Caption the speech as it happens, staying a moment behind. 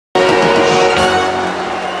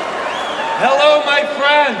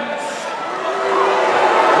friends,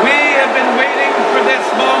 we have been waiting for this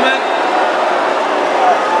moment.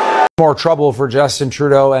 More trouble for Justin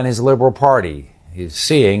Trudeau and his Liberal Party. He's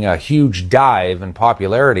seeing a huge dive in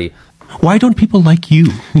popularity. Why don't people like you?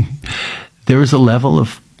 There is a level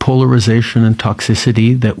of polarization and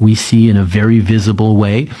toxicity that we see in a very visible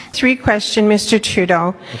way. Question, Mr.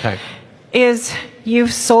 Trudeau. Okay. Is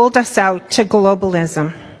you've sold us out to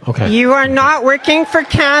globalism. Okay. You are not working for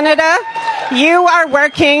Canada. You are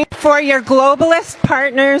working for your globalist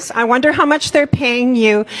partners. I wonder how much they're paying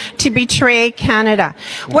you to betray Canada.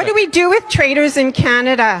 Okay. What do we do with traitors in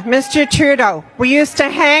Canada, Mr. Trudeau? We used to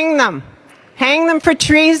hang them for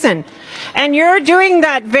treason. And you're doing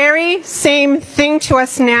that very same thing to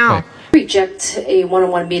us now. Okay. Reject a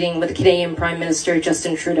one-on-one meeting with the Canadian Prime Minister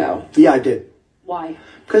Justin Trudeau. Yeah, I did. Why?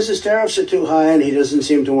 Because his tariffs are too high and he doesn't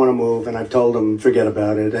seem to want to move, and I've told him forget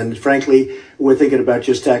about it. And frankly, we're thinking about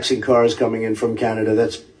just taxing cars coming in from Canada.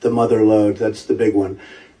 That's the mother lode. That's the big one.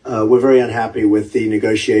 We're very unhappy with the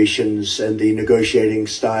negotiations and the negotiating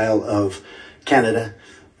style of Canada.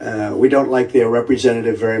 We don't like their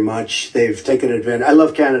representative very much. They've taken advantage. I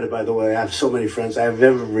love Canada, by the way. I have so many friends. I have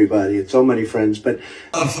everybody. It's so many friends. But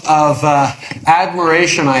of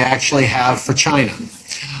admiration I actually have for China.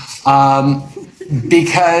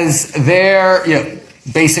 Because their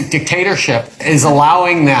basic dictatorship is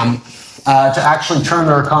allowing them to actually turn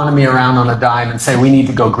their economy around on a dime and say we need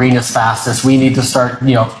to go green as fast as we need to start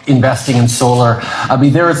investing in solar. I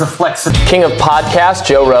mean, there is a flexibility. King of podcasts,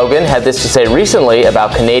 Joe Rogan, had this to say recently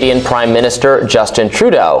about Canadian Prime Minister Justin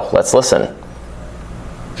Trudeau. Let's listen.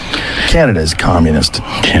 Canada is communist.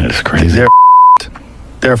 Canada's crazy.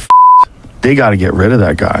 They're they got to get rid of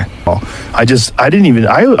that guy. I just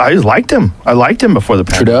liked him. I liked him before the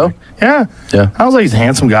pandemic. Trudeau? Yeah. I was like, he's a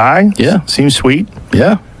handsome guy. Yeah. Seems sweet.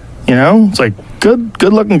 Yeah. It's like good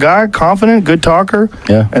looking guy, confident, good talker.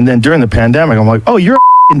 Yeah. And then during the pandemic, I'm like, oh, you're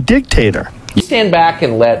a dictator. You stand back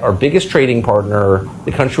and let our biggest trading partner,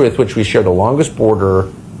 the country with which we share the longest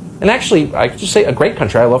border, and actually, I could just say a great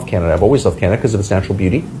country. I love Canada. I've always loved Canada because of its natural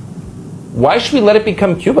beauty. Why should we let it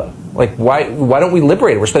become Cuba? Like, why don't we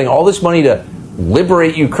liberate it? We're spending all this money to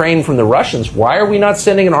liberate Ukraine from the Russians. Why are we not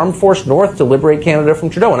sending an armed force north to liberate Canada from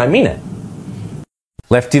Trudeau? And I mean it.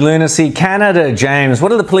 Lefty lunacy Canada, James. What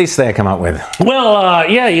did the police there come up with? Well,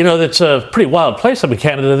 that's a pretty wild place up in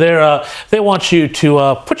Canada. They want you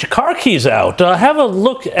to put your car keys out. Have a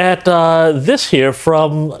look at this here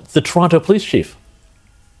from the Toronto police chief.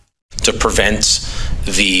 To prevent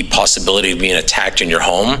the possibility of being attacked in your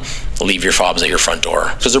home, leave your fobs at your front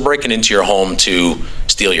door. Because they're breaking into your home to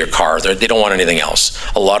steal your car. They don't want anything else.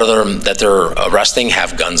 A lot of them that they're arresting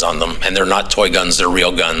have guns on them, and they're not toy guns, they're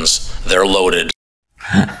real guns. They're loaded.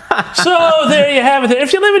 So there you have it.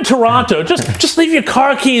 If you live in Toronto, just leave your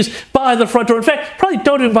car keys by the front door. In fact, probably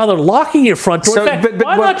don't even bother locking your front door. In fact,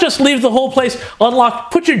 why not just leave the whole place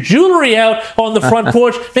unlocked? Put your jewelry out on the front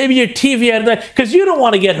porch, maybe your TV out of that, because you don't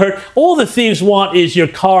want to get hurt. All the thieves want is your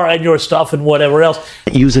car and your stuff and whatever else.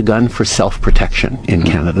 Use a gun for self-protection in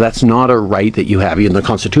Canada. That's not a right that you have in the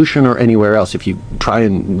Constitution or anywhere else. If you try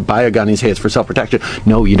and buy a gun and say it's for self-protection,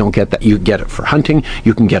 no, you don't get that. You get it for hunting.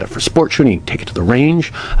 You can get it for sport shooting. You can take it to the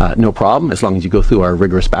range. No problem, as long as you go through our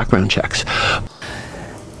rigorous background checks.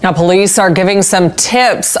 Now, police are giving some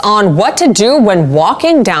tips on what to do when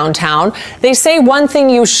walking downtown. They say one thing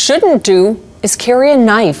you shouldn't do is carry a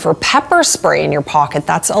knife or pepper spray in your pocket.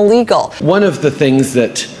 That's illegal. One of the things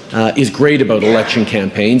that is great about election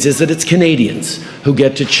campaigns is that it's Canadians who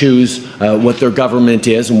get to choose what their government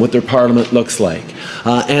is and what their parliament looks like.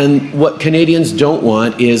 And what Canadians don't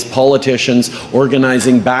want is politicians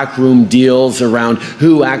organizing backroom deals around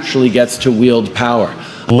who actually gets to wield power.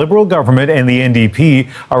 The Liberal government and the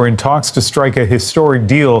NDP are in talks to strike a historic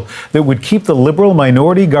deal that would keep the Liberal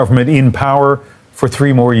minority government in power for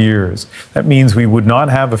 3 more years. That means we would not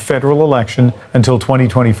have a federal election until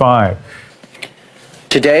 2025.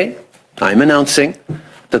 Today, I'm announcing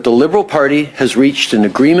that the Liberal Party has reached an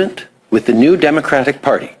agreement with the New Democratic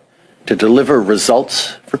Party to deliver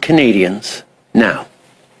results for Canadians now.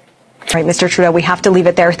 All right, Mr. Trudeau, we have to leave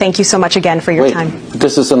it there. Thank you so much again for your time.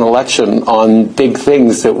 This is an election on big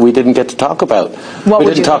things that we didn't get to talk about. We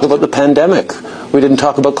didn't talk about the pandemic. We didn't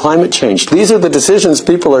talk about climate change. These are the decisions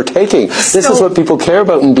people are taking. This is what people care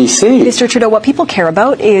about in BC. Mr. Trudeau, what people care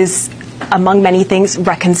about is, among many things,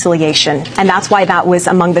 reconciliation. And that's why that was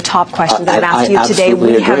among the top questions I've asked you today.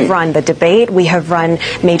 We have run the debate. We have run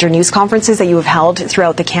major news conferences that you have held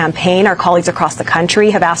throughout the campaign. Our colleagues across the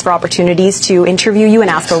country have asked for opportunities to interview you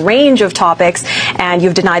and ask a range of topics, and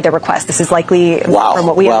you've denied their request. This is likely, from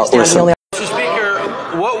what we understand, listen. really. Mr.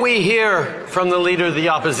 Speaker, what What we hear from the Leader of the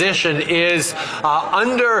Opposition is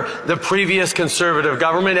under the previous Conservative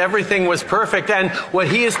government, everything was perfect, and what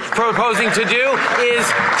he is proposing to do is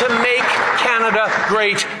to make Canada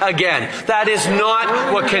great again. That is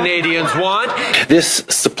not what Canadians want. This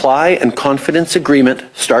supply and confidence agreement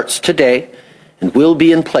starts today and will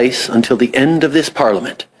be in place until the end of this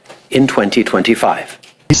Parliament in 2025.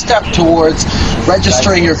 The step towards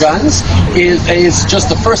registering your guns is just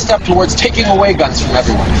the first step towards taking away guns from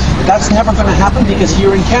everyone. That's never going to happen because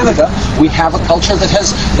here in Canada we have a culture that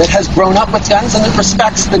has grown up with guns and it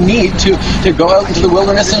respects the need to go out into the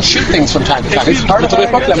wilderness and shoot things from time to time. It's part of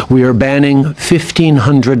it. We are banning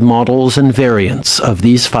 1,500 models and variants of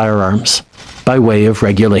these firearms by way of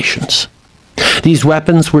regulations. These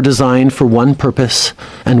weapons were designed for one purpose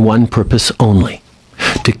and one purpose only: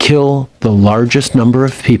 to kill the largest number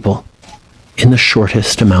of people in the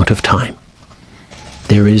shortest amount of time.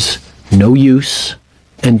 There is no use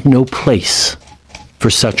and no place for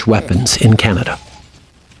such weapons in Canada.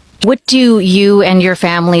 What do you and your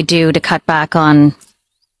family do to cut back on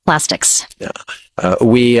plastics?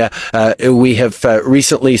 We have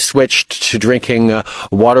recently switched to drinking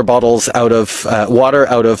water bottles out of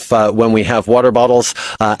when we have water bottles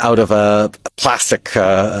out of plastic.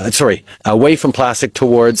 Away from plastic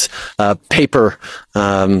towards paper.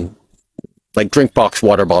 Like drink box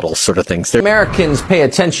water bottles sort of things. Americans pay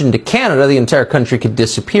attention to Canada, the entire country could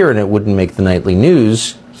disappear and it wouldn't make the nightly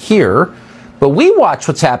news here. But we watch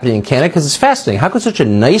what's happening in Canada because it's fascinating. How could such a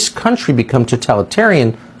nice country become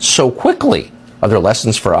totalitarian so quickly? Are there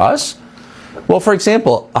lessons for us? Well, for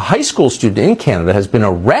example, a high school student in Canada has been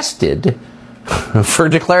arrested for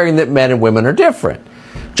declaring that men and women are different.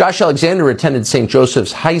 Josh Alexander attended St.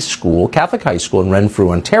 Joseph's High School, Catholic High School in Renfrew,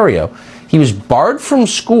 Ontario. He was barred from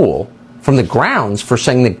school from the grounds for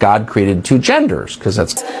saying that God created two genders, because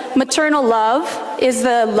that's... Maternal love is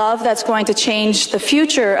the love that's going to change the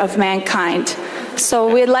future of mankind.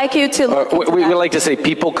 So we'd like you to... we like to say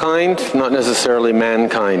people kind, not necessarily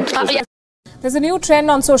mankind. There's a new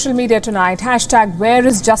trend on social media tonight, hashtag where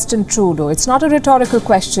is Justin Trudeau? It's not a rhetorical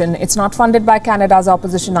question. It's not funded by Canada's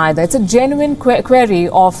opposition either. It's a genuine query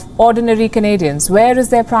of ordinary Canadians. Where is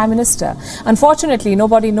their Prime Minister? Unfortunately,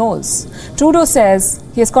 nobody knows. Trudeau says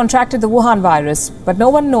he has contracted the Wuhan virus, but no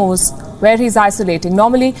one knows where he's isolating.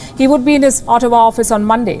 Normally, he would be in his Ottawa office on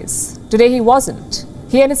Mondays. Today, he wasn't.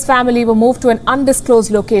 He and his family were moved to an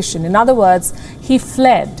undisclosed location. In other words, he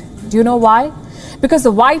fled. Do you know why? Because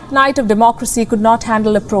the white knight of democracy could not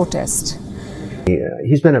handle a protest.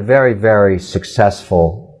 He's been a very, very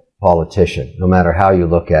successful politician, no matter how you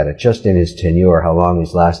look at it, just in his tenure, how long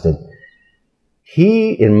he's lasted.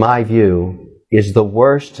 He, in my view, is the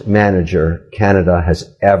worst manager Canada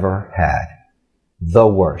has ever had. The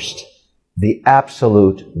worst. The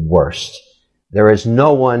absolute worst. There is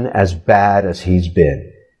no one as bad as he's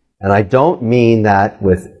been. And I don't mean that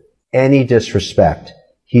with any disrespect.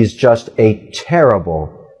 He's just a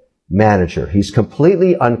terrible manager. He's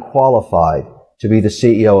completely unqualified to be the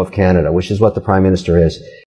CEO of Canada, which is what the Prime Minister is.